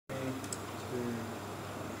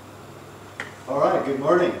All right, good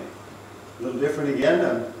morning. A little different again.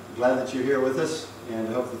 I'm glad that you're here with us, and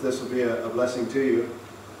I hope that this will be a blessing to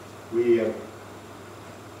you.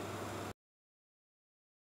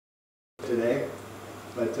 Today,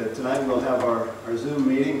 but tonight we'll have our Zoom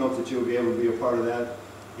meeting. Hope that you'll be able to be a part of that.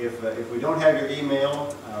 If we don't have your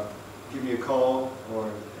email, give me a call or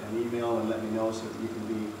an email and let me know so that you can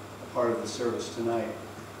be a part of the service tonight.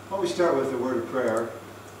 Why don't we start with a word of prayer,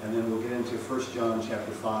 and then we'll get into 1 John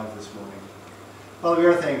chapter 5 this morning. Father, we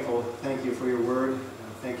are thankful. Thank you for your word.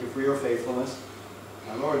 Thank you for your faithfulness.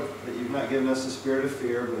 Lord, that you've not given us a spirit of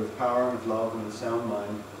fear, but of power and of love and a sound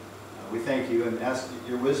mind. We thank you and ask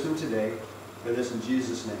your wisdom today. For this in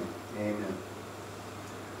Jesus' name. Amen.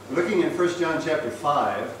 We're looking in 1 John chapter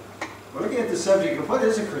 5. We're looking at the subject of what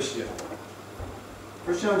is a Christian.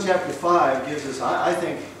 1 John chapter 5 gives us, I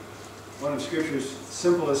think, one of Scripture's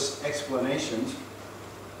simplest explanations.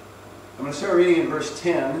 I'm going to start reading in verse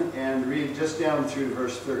 10 and read just down through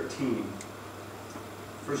verse 13.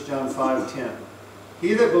 1 John 5:10.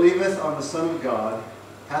 He that believeth on the Son of God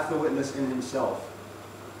hath the witness in himself.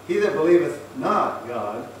 He that believeth not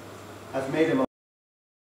God hath made him a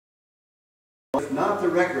liar, not the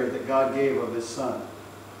record that God gave of his Son.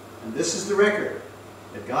 And this is the record,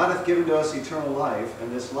 that God hath given to us eternal life,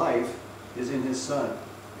 and this life is in his Son.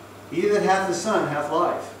 He that hath the Son hath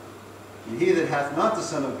life, and he that hath not the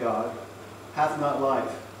Son of God hath not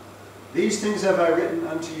life. These things have I written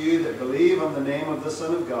unto you that believe on the name of the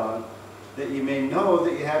Son of God, that ye may know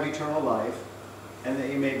that ye have eternal life, and that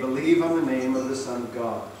ye may believe on the name of the Son of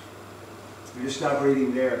God. We just stop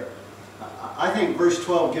reading there. I think verse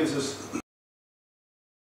 12 gives us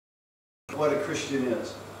what a Christian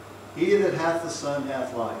is. He that hath the Son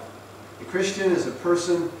hath life. A Christian is a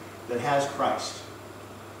person that has Christ.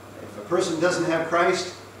 If a person doesn't have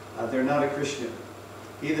Christ, they're not a Christian.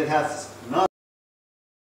 He that hath not.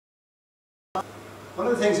 One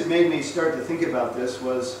of the things that made me start to think about this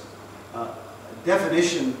was a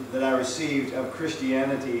definition that I received of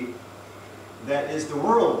Christianity that is the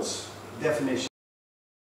world's definition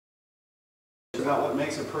about what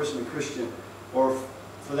makes a person a Christian, or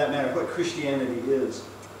for that matter, what Christianity is.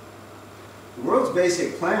 The world's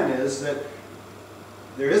basic plan is that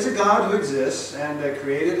there is a God who exists and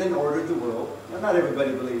created and ordered the world. Now, not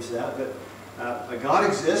everybody believes that, but a God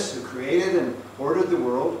exists who created and ordered the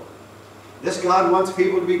world. This God wants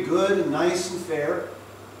people to be good and nice and fair.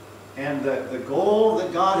 And the goal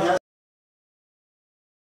that God has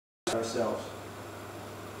is ourselves.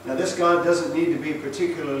 Now, this God doesn't need to be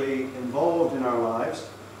particularly involved in our lives,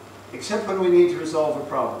 except when we need to resolve a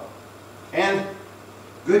problem. And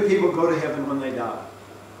good people go to heaven when they die.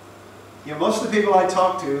 You know, most of the people I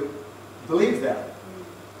talk to believe that.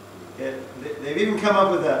 They've even come up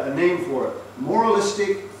with a name for it.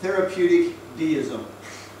 Moralistic therapeutic deism.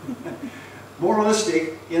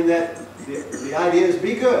 Moralistic in that the idea is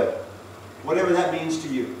be good, whatever that means to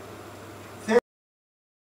you. I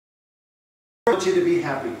want you to be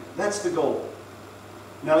happy. That's the goal.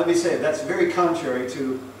 Now let me say, that's very contrary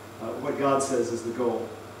to what God says is the goal.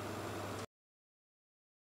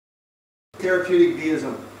 Therapeutic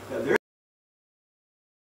deism.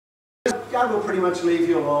 God will pretty much leave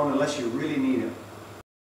you alone unless you really need Him.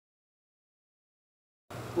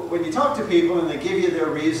 When you talk to people and they give you their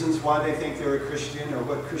reasons why they think they're a Christian or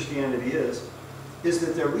what Christianity is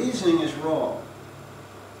that their reasoning is wrong.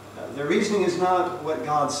 Their reasoning is not what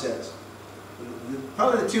God says.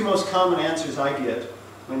 Probably the two most common answers I get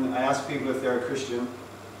when I ask people if they're a Christian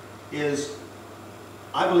is,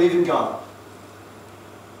 I believe in God,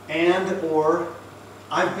 and or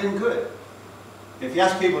I've been good. If you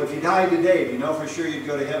ask people, if you died today, do you know for sure you'd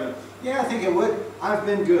go to heaven? Yeah, I think I would. I've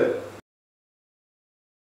been good.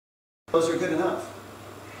 Those are good enough.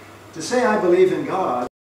 To say I believe in God,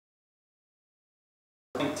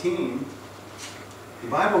 19, the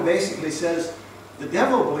Bible basically says the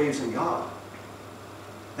devil believes in God.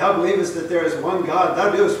 Thou believest that there is one God,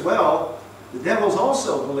 thou doest well. The devils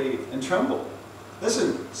also believe and tremble.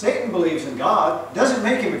 Listen, Satan believes in God. Doesn't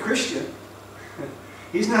make him a Christian.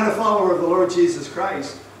 He's not a follower of the Lord Jesus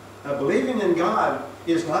Christ. Believing in God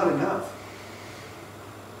is not enough.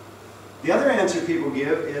 The other answer people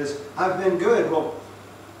give is, I've been good. Well,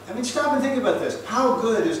 I mean, stop and think about this. How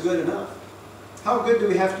good is good enough? How good do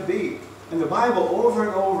we have to be? And the Bible over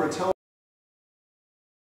and over tells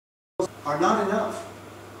us are not enough.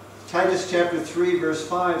 Titus chapter 3 verse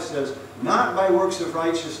 5 says, not by works of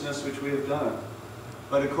righteousness which we have done,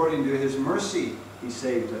 but according to His mercy He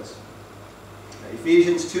saved us.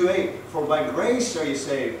 Ephesians 2:8, for by grace are you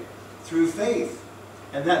saved, through faith,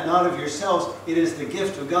 and that not of yourselves, it is the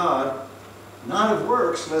gift of God, not of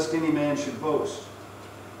works, lest any man should boast.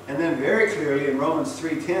 And then very clearly in Romans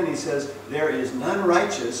 3:10 he says, there is none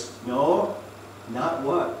righteous, no, not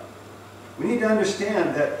one. We need to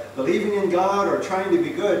understand that believing in God or trying to be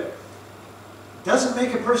good doesn't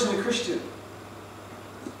make a person a Christian.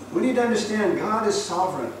 We need to understand God is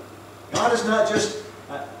sovereign. God is not just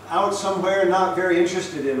out somewhere not very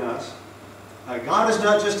interested in us. God is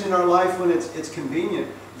not just in our life when it's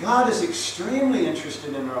convenient. God is extremely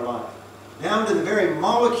interested in our life, down to the very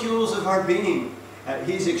molecules of our being.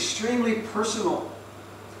 He's extremely personal.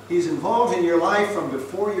 He's involved in your life from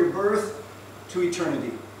before your birth to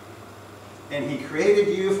eternity. And He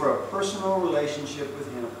created you for a personal relationship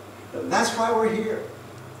with Him. That's why we're here.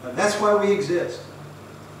 That's why we exist.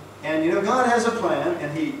 And you know, God has a plan,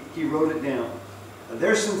 and He wrote it down.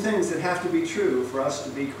 There's some things that have to be true for us to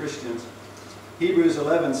be Christians. Hebrews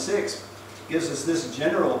 11:6 gives us this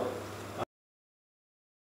general.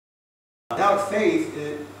 Without faith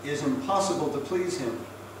it is impossible to please Him.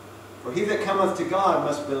 For he that cometh to God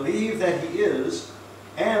must believe that He is,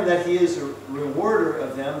 and that He is a rewarder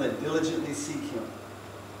of them that diligently seek Him.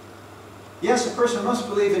 Yes, a person must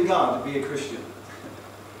believe in God to be a Christian.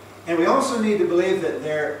 And we also need to believe that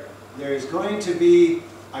there is going to be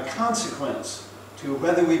a consequence to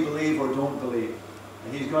whether we believe or don't believe.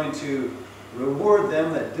 And He's going to reward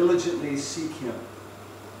them that diligently seek Him.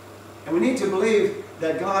 And we need to believe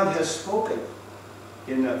that God has spoken.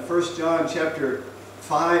 In 1 John chapter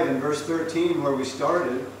 5 and verse 13, where we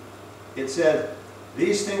started, it said,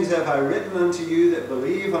 these things have I written unto you that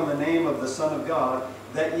believe on the name of the Son of God,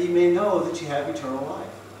 that ye may know that ye have eternal life.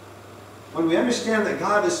 When we understand that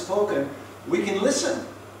God has spoken, we can listen.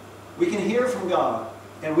 We can hear from God,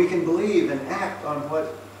 and we can believe and act on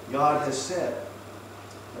what God has said.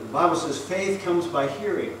 The Bible says faith comes by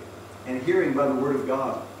hearing, and hearing by the Word of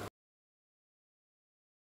God.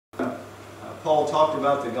 Paul talked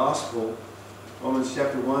about the gospel, Romans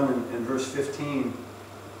chapter 1 and verse 15.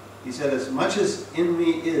 He said, as much as in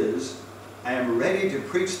me is, I am ready to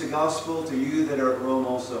preach the gospel to you that are at Rome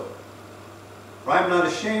also. For I am not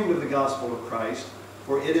ashamed of the gospel of Christ,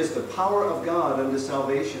 for it is the power of God unto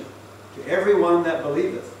salvation, to everyone that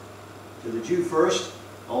believeth, to the Jew first,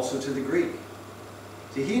 also to the Greek.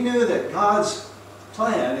 See, he knew that God's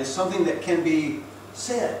plan is something that can be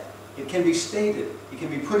said, it can be stated, it can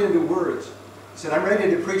be put into words. He said, I'm ready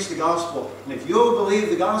to preach the gospel, and if you'll believe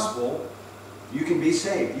the gospel, you can be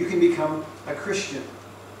saved. You can become a Christian.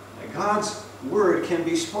 God's word can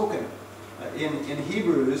be spoken. In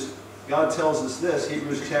Hebrews, God tells us this,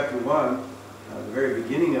 Hebrews chapter 1, the very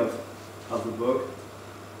beginning of the book.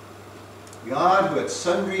 God, who at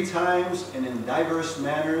sundry times and in diverse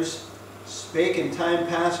manners spake in time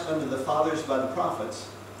past unto the fathers by the prophets,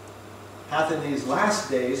 hath in these last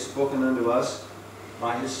days spoken unto us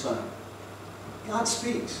by His Son. God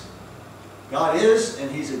speaks. God is, and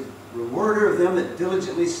He's a rewarder of them that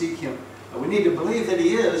diligently seek Him. And we need to believe that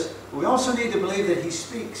He is, but we also need to believe that He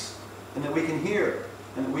speaks, and that we can hear,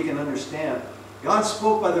 and that we can understand. God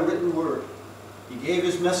spoke by the written word. He gave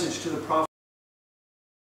His message to the prophet.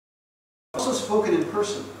 He also spoken in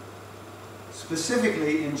person,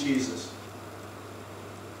 specifically in Jesus.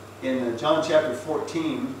 In John chapter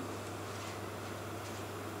 14,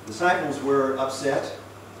 the disciples were upset.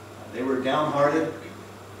 They were downhearted.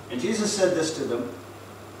 And Jesus said this to them,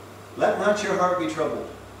 let not your heart be troubled.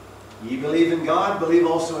 Ye believe in God, believe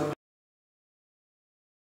also in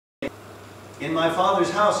me. In my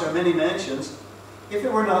Father's house are many mansions. If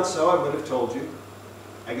it were not so, I would have told you.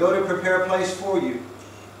 I go to prepare a place for you.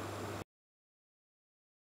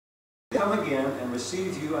 I come again and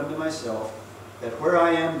receive you unto myself, that where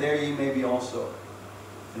I am, there ye may be also.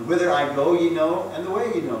 And whither I go ye know, and the way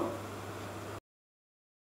ye know.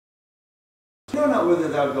 You know not whither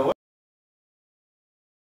thou goest.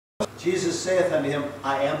 Jesus saith unto him,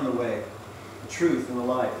 I am the way, the truth, and the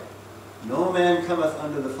life. No man cometh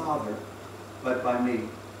unto the Father, but by me.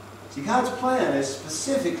 See, God's plan is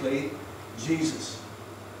specifically Jesus.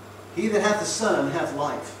 He that hath the Son hath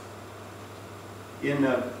life. In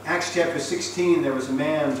Acts chapter 16, there was a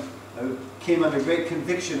man who came under great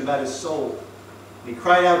conviction about his soul. He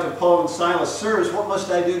cried out to Paul and Silas, Sirs, what must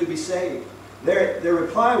I do to be saved? Their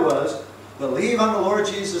reply was, believe on the Lord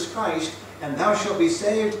Jesus Christ, and thou shalt be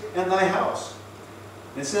saved, and thy house.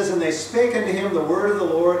 And it says, and they spake unto him the word of the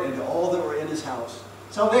Lord, and to all that were in his house.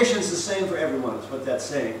 Salvation is the same for everyone, is what that's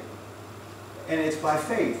saying. And it's by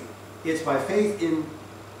faith. It's by faith in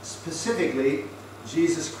specifically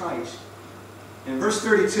Jesus Christ. In verse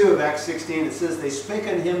 32 of Acts 16, it says, they spake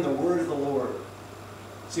unto him the word of the Lord.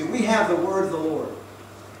 See, we have the word of the Lord.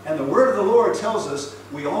 And the word of the Lord tells us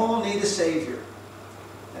we all need a Savior.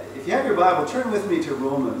 If you have your Bible, turn with me to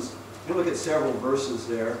Romans. We'll look at several verses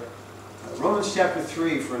there. Romans chapter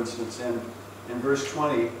 3, for instance, and verse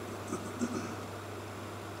 20.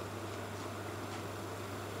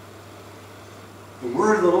 The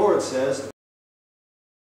word of the Lord says,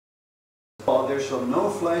 there shall no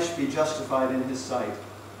flesh be justified in his sight,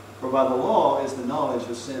 for by the law is the knowledge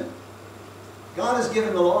of sin. God has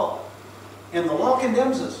given the law, and the law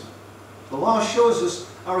condemns us. The law shows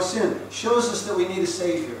us our sin, shows us that we need a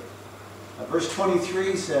Savior. Verse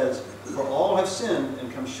 23 says, for all have sinned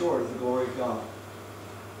and come short of the glory of God.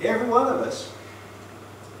 Every one of us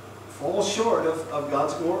falls short of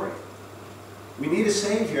God's glory. We need a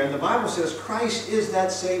Savior, and the Bible says Christ is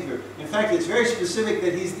that Savior. In fact, it's very specific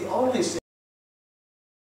that He's the only Savior.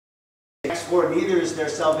 For neither is there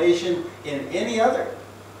salvation in any other.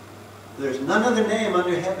 There's none other name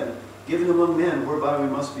under heaven given among men whereby we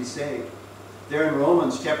must be saved. There in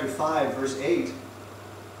Romans chapter 5, verse 8, it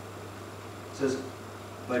says,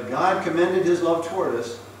 but God commended His love toward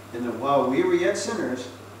us, in that while we were yet sinners,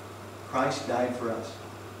 Christ died for us.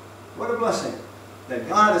 What a blessing that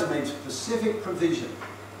God has made specific provision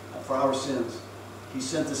for our sins. He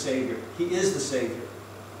sent the Savior. He is the Savior.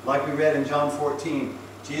 Like we read in John 14,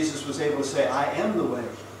 Jesus was able to say, I am the way,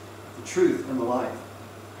 the truth, and the life.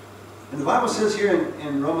 And the Bible says here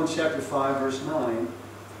in Romans chapter 5, verse 9,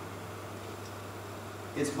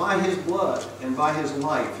 it's by His blood and by His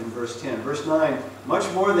life in verse 10. Verse 9,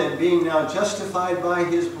 much more than being now justified by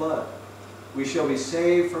His blood, we shall be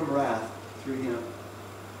saved from wrath through Him.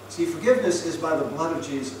 See, forgiveness is by the blood of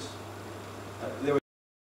Jesus.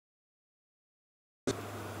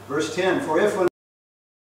 Verse 10, for if when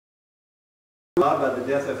God by the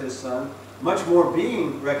death of His Son, much more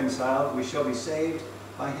being reconciled, we shall be saved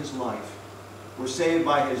by His life. We're saved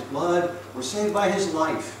by His blood. We're saved by His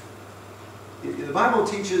life. The Bible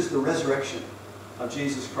teaches the resurrection of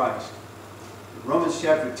Jesus Christ. Romans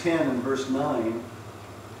chapter 10 and verse 9,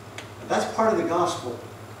 that's part of the gospel.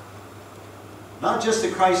 Not just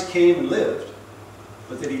that Christ came and lived,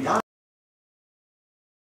 but that He died,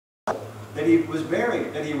 that He was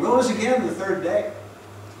buried, that He rose again the third day.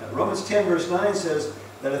 Romans 10 verse 9 says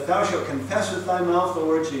that if thou shalt confess with thy mouth the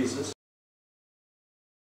Lord Jesus,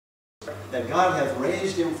 that God hath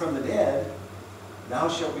raised Him from the dead, thou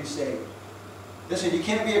shalt be saved. Listen, you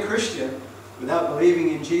can't be a Christian without believing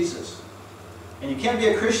in Jesus. And you can't be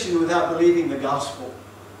a Christian without believing the gospel,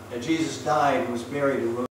 that Jesus died and was buried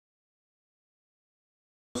and rose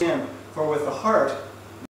again. For with the heart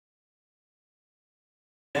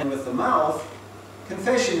and with the mouth,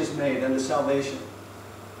 confession is made unto salvation.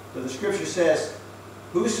 For the Scripture says,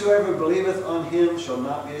 whosoever believeth on Him shall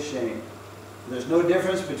not be ashamed. For there's no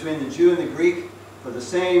difference between the Jew and the Greek, for the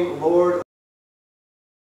same Lord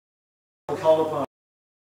will call upon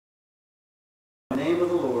the name of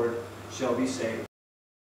the Lord shall be saved.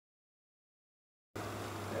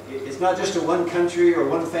 It's not just to one country or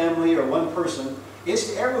one family or one person.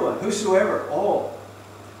 It's to everyone, whosoever, all.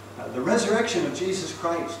 The resurrection of Jesus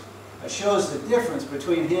Christ shows the difference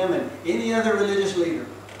between Him and any other religious leader.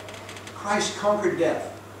 Christ conquered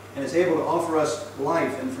death and is able to offer us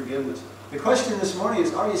life and forgiveness. The question this morning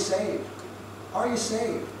is, are you saved? Are you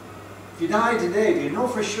saved? If you die today, do you know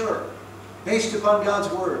for sure, based upon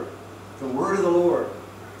God's Word, the Word of the Lord,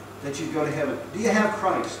 that you'd go to heaven? Do you have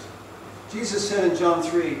Christ? Jesus said in John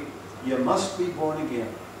 3, you must be born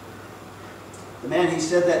again. The man He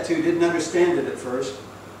said that to didn't understand it at first.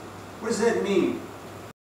 What does that mean?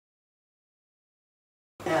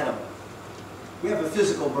 Adam. We have a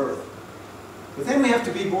physical birth. But then we have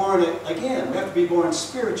to be born again. We have to be born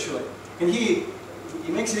spiritually. And he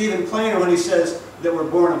makes it even plainer when he says that we're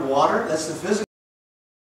born of water. That's the physical.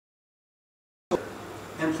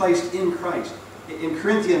 And placed in Christ. In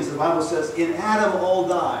Corinthians, the Bible says, in Adam all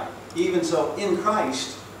die. Even so, in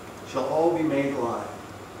Christ shall all be made alive.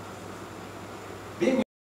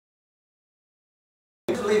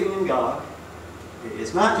 Believing in God,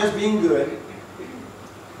 it's not just being good,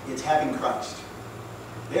 it's having Christ.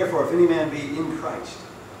 Therefore, if any man be in Christ,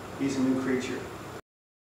 he's a new creature.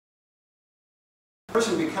 When a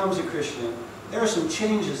person becomes a Christian, there are some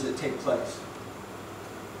changes that take place.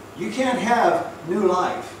 You can't have new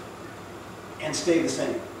life and stay the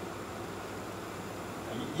same.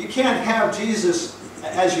 You can't have Jesus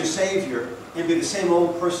as your Savior and be the same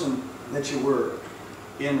old person that you were.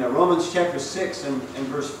 In Romans chapter 6 and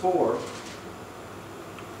verse 4, at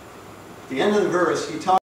the end of the verse, he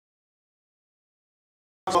talks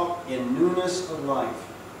about in newness of life.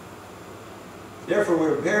 Therefore we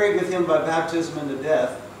are buried with Him by baptism into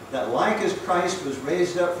death, that like as Christ was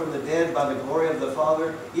raised up from the dead by the glory of the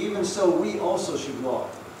Father, even so we also should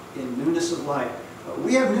walk in newness of life.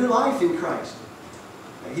 We have new life in Christ.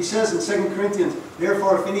 He says in 2 Corinthians,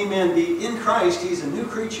 therefore if any man be in Christ, he's a new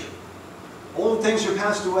creature. Old things are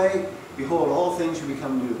passed away, behold, all things are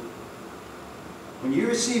become new. When you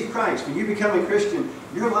receive Christ, when you become a Christian,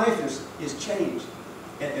 your life is changed.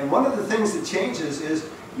 And one of the things that changes is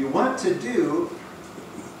you want to do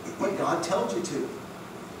what God tells you to.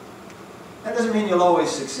 That doesn't mean you'll always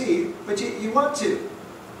succeed, but you want to.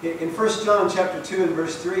 In 1 John chapter 2 and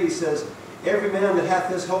verse 3, he says, every man that hath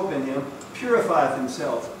this hope in him purifieth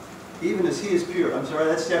himself, even as he is pure. I'm sorry,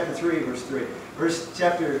 that's chapter 3, verse 3.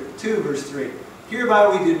 Chapter 2, verse 3.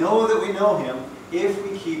 Hereby we do know that we know him, if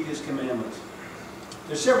we keep his commandments.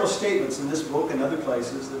 There's several statements in this book and other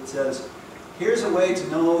places that says, here's a way to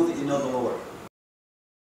know that you know the Lord.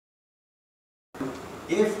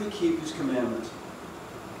 If we keep his commandments.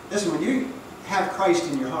 Listen, when you have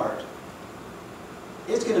Christ in your heart,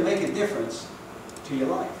 it's going to make a difference to your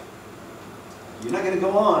life. You're not going to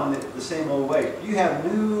go on the same old way. You have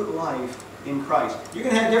new life in Christ. You're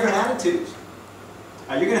going to have different attitudes.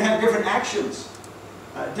 You're going to have different actions,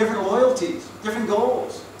 different loyalties, different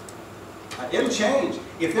goals. It'll change.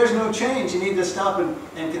 If there's no change, you need to stop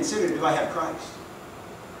and consider, do I have Christ?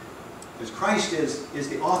 Because Christ is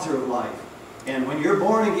the author of life. And when you're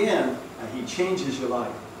born again, he changes your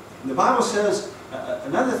life. And the Bible says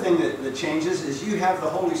another thing that changes is you have the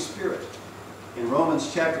Holy Spirit. In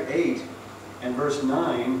Romans chapter 8 and verse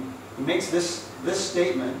 9, he makes this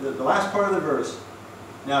statement, the last part of the verse.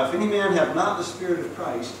 Now, if any man have not the Spirit of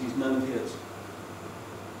Christ, he's none of his.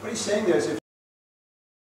 What he's saying there is, if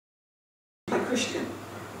you're a Christian,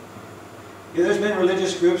 there's been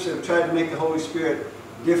religious groups that have tried to make the Holy Spirit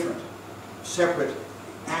different, separate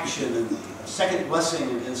action and a second blessing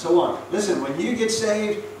and so on. Listen, when you get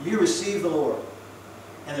saved, you receive the Lord.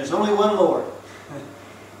 And there's only one Lord.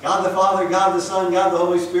 God the Father, God the Son, God the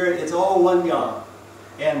Holy Spirit, it's all one God.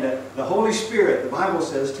 And the Holy Spirit, the Bible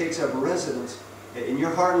says, takes up residence in your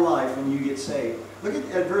heart and life when you get saved. Look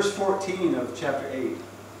at verse 14 of chapter 8.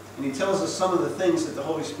 And he tells us some of the things that the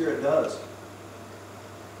Holy Spirit does.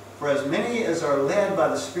 For as many as are led by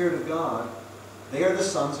the Spirit of God, they are the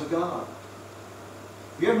sons of God.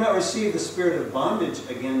 You have not received the spirit of bondage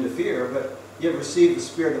again to fear, but you have received the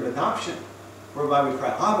spirit of adoption, whereby we cry,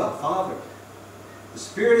 Abba, Father. The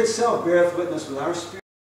Spirit itself beareth witness with our spirit.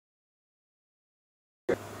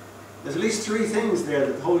 There's at least three things there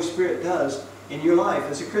that the Holy Spirit does in your life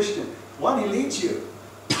as a Christian. One, he leads you,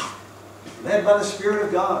 led by the Spirit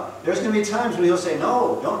of God. There's going to be times when he'll say,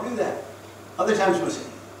 no, don't do that. Other times he'll say,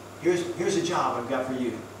 here's a job I've got for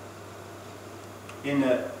you. In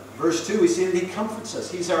verse 2, we see that he comforts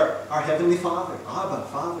us. He's our Heavenly Father, Abba,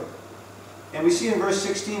 Father. And we see in verse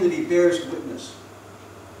 16 that he bears witness.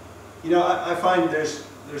 You know, I find there's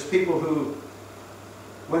people who,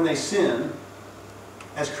 when they sin,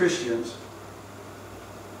 as Christians,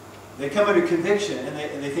 they come under conviction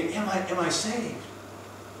and they think, am I saved?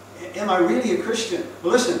 Am I really a Christian?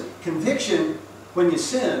 Well, listen, conviction when you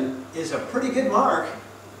sin is a pretty good mark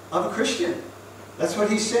of a Christian. That's what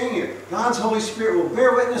he's saying here. God's Holy Spirit will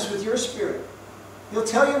bear witness with your spirit. He'll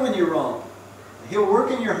tell you when you're wrong. He'll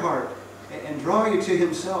work in your heart and draw you to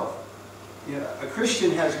himself. You know, a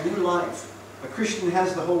Christian has new life. A Christian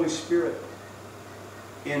has the Holy Spirit.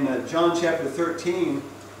 In John chapter 13,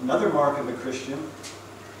 another mark of a Christian,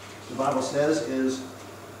 the Bible says, is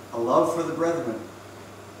a love for the brethren.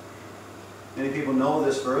 Many people know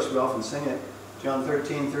this verse. We often sing it. John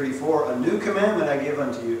 13:34, a new commandment I give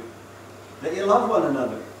unto you, that ye love one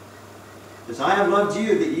another. As I have loved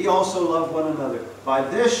you, that ye also love one another. By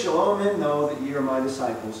this shall all men know that ye are my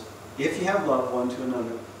disciples, if ye have loved one to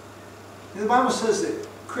another. And the Bible says that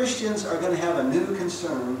Christians are going to have a new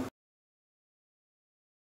concern.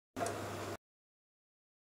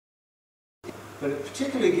 But it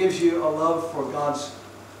particularly gives you a love for God's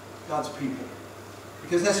people.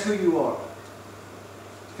 Because that's who you are.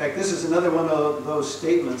 In fact, this is another one of those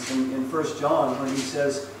statements in 1 John when he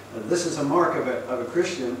says, this is a mark of a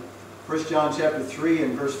Christian. 1 John chapter 3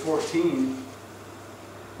 and verse 14.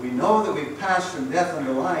 We know that we've passed from death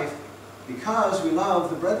unto life because we love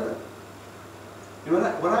the brethren. And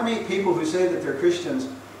when I meet people who say that they're Christians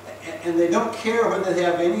and they don't care whether they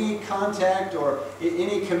have any contact or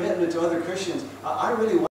any commitment to other Christians, I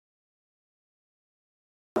really want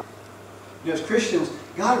to. You know, as Christians,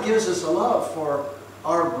 God gives us a love for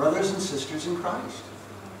our brothers and sisters in Christ.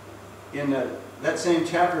 In that same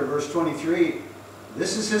chapter, verse 23,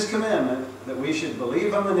 this is his commandment, that we should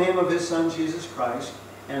believe on the name of his Son, Jesus Christ,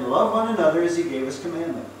 and love one another as he gave us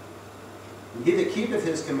commandment. And he that keepeth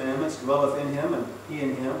his commandments dwelleth in him, and he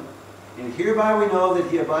in him. And hereby we know that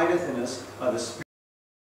he abideth in us by the Spirit.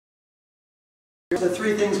 Here's the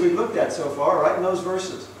three things we've looked at so far, right in those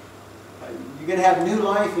verses. You're going to have new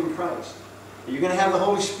life in Christ. You're going to have the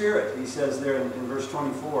Holy Spirit, he says there in verse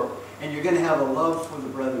 24. And you're going to have a love for the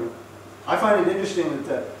brethren. I find it interesting that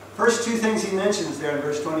the first two things he mentions there in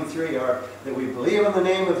verse 23 are that we believe in the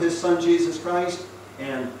name of his Son Jesus Christ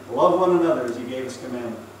and love one another as he gave us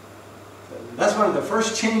commandment. That's one of the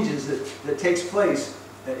first changes that takes place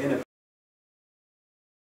in a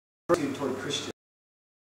attitude toward Christians.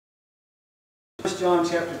 1 John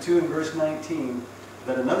chapter 2 and verse 19,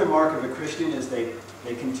 that another mark of a Christian is they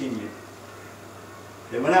continue.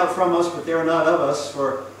 They went out from us, but they are not of us,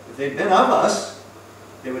 for if they'd been of us,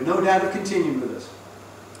 they would no doubt have continued with us.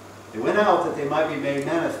 They went out that they might be made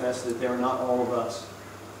manifest that they are not all of us.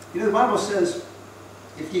 You know, the Bible says,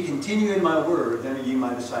 if ye continue in my word, then are ye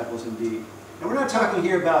my disciples indeed. And we're not talking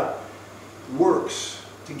here about works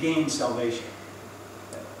to gain salvation.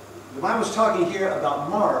 The Bible's talking here about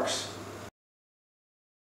marks.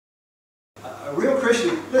 A real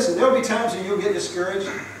Christian, listen, there'll be times when you'll get discouraged.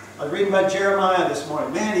 I was reading about Jeremiah this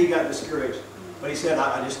morning. Man, he got discouraged. But he said,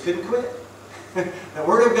 I just couldn't quit. The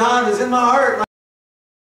Word of God is in my heart.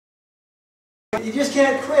 You just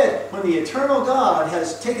can't quit when the eternal God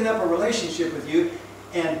has taken up a relationship with you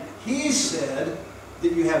and He said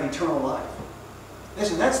that you have eternal life.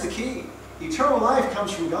 Listen, that's the key. Eternal life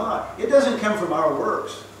comes from God. It doesn't come from our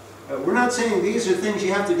works. We're not saying these are things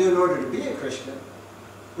you have to do in order to be a Christian.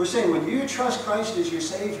 We're saying when you trust Christ as your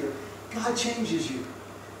Savior, God changes you.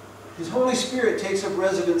 His Holy Spirit takes up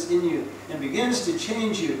residence in you and begins to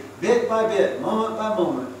change you bit by bit, moment by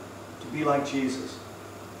moment, to be like Jesus.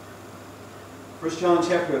 1 John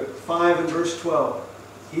chapter 5 and verse 12.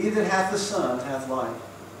 He that hath the Son hath life.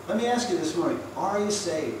 Let me ask you this morning, are you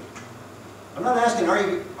saved? I'm not asking, are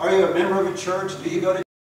you a member of a church? Do you go to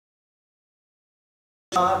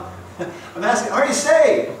God? I'm asking, are you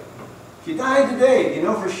saved? If you died today, you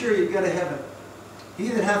know for sure you'd go to heaven. He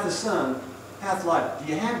that hath the Son hath life.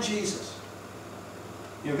 Do you have Jesus?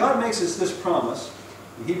 You know, God makes us this promise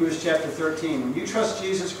in Hebrews chapter 13. When you trust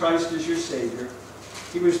Jesus Christ as your Savior,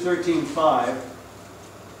 Hebrews 13:5,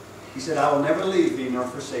 He said, I will never leave thee nor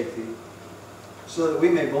forsake thee, so that we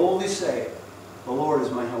may boldly say, the Lord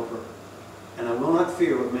is my helper, and I will not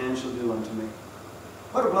fear what man shall do unto me.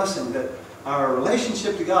 What a blessing that our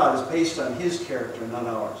relationship to God is based on His character, not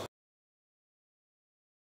ours.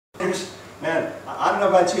 Man, I don't know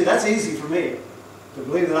about you, that's easy for me to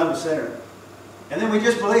believe that I'm a sinner. And then we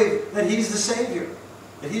just believe that He's the Savior,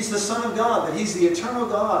 that He's the Son of God, that He's the eternal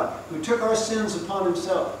God who took our sins upon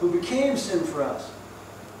Himself, who became sin for us.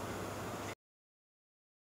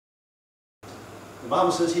 The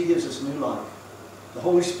Bible says He gives us new life. The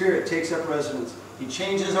Holy Spirit takes up residence. He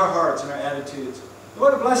changes our hearts and our attitudes.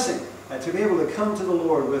 What a blessing to be able to come to the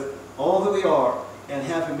Lord with all that we are and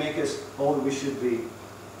have Him make us all that we should be.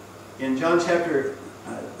 In John chapter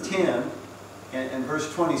 10 and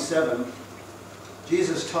verse 27,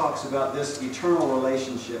 Jesus talks about this eternal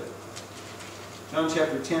relationship. John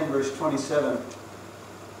chapter 10, verse 27.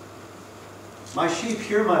 My sheep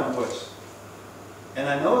hear my voice, and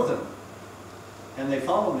I know them, and they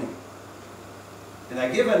follow me. And I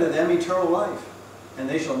give unto them eternal life, and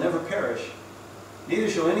they shall never perish, neither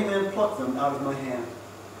shall any man pluck them out of my hand.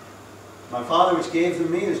 My Father which gave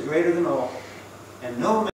them me is greater than all, and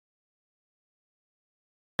no man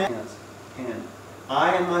hand.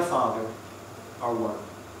 I and my Father are one.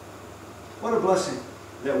 What a blessing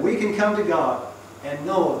that we can come to God and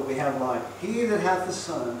know that we have life. He that hath the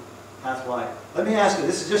Son hath life. Let me ask you,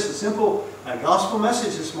 this is just a simple gospel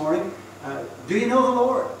message this morning. Do you know the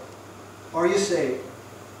Lord? Are you saved?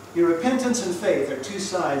 Your repentance and faith are two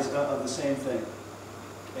sides of the same thing.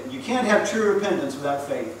 And you can't have true repentance without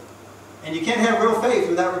faith. And you can't have real faith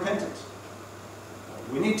without repentance.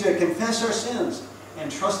 We need to confess our sins and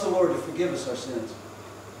trust the Lord to forgive us our sins.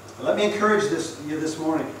 Let me encourage you this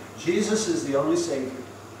morning. Jesus is the only Savior.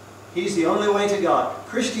 He's the only way to God.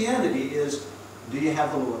 Christianity is, do you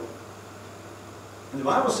have the Lord? And the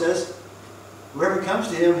Bible says, whoever comes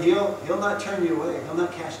to Him, He'll not turn you away. He'll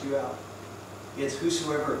not cast you out. It's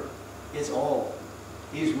whosoever. It's all.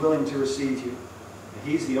 He's willing to receive you.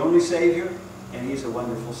 He's the only Savior, and He's a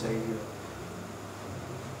wonderful Savior.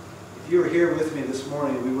 If you were here with me this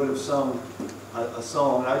morning, we would have sung a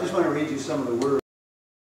psalm, and I just want to read you some of the words.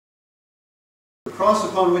 The cross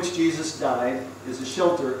upon which Jesus died is a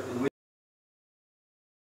shelter in which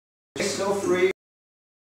so free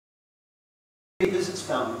as its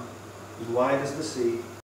fountain, as wide as the sea,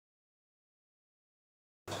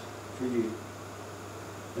 for you.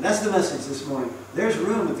 And that's the message this morning. There's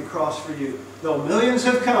room at the cross for you. Though millions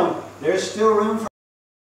have come, there's still room for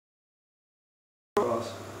the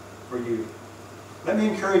cross for you. Let me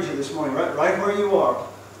encourage you this morning, right where you are,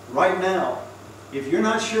 right now. If you're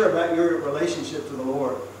not sure about your relationship to the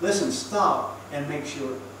Lord, listen, stop and make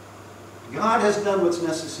sure. God has done what's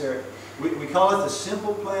necessary. We call it the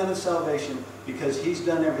simple plan of salvation because He's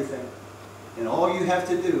done everything. And all you have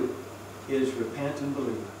to do is repent and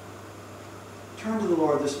believe. Turn to the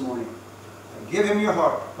Lord this morning. Give Him your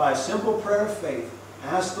heart. By a simple prayer of faith,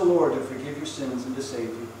 ask the Lord to forgive your sins and to save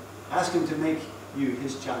you. Ask Him to make you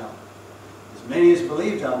His child. As many as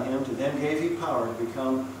believed on Him, to them gave He power to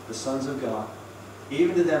become the sons of God,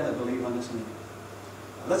 even to them that believe on His name.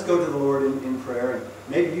 Now, let's go to the Lord in prayer. And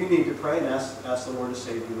maybe you need to pray and ask the Lord to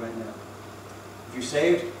save you right now. If you're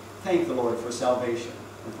saved, thank the Lord for salvation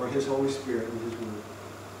and for His Holy Spirit and His Word.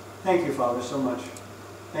 Thank you, Father, so much.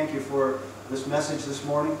 Thank you for this message this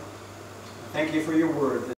morning. Thank you for your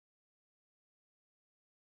Word that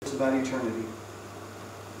is about eternity.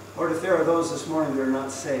 Lord, if there are those this morning that are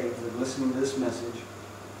not saved, that are listening to this message,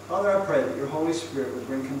 Father, I pray that your Holy Spirit would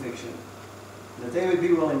bring conviction, and that they would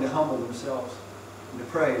be willing to humble themselves and to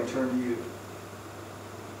pray and turn to you.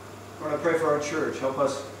 Lord, I pray for our church. Help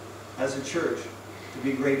us as a church to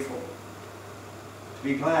be grateful, to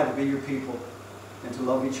be glad to be your people, and to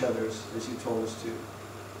love each other as you told us to.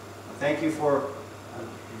 I thank you for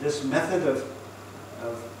this method of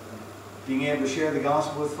being able to share the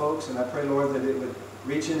gospel with folks, and I pray, Lord, that it would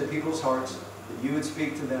reach into people's hearts, that you would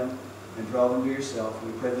speak to them and draw them to yourself.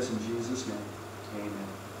 And we pray this in Jesus' name. Amen.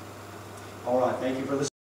 All right, thank you for listening.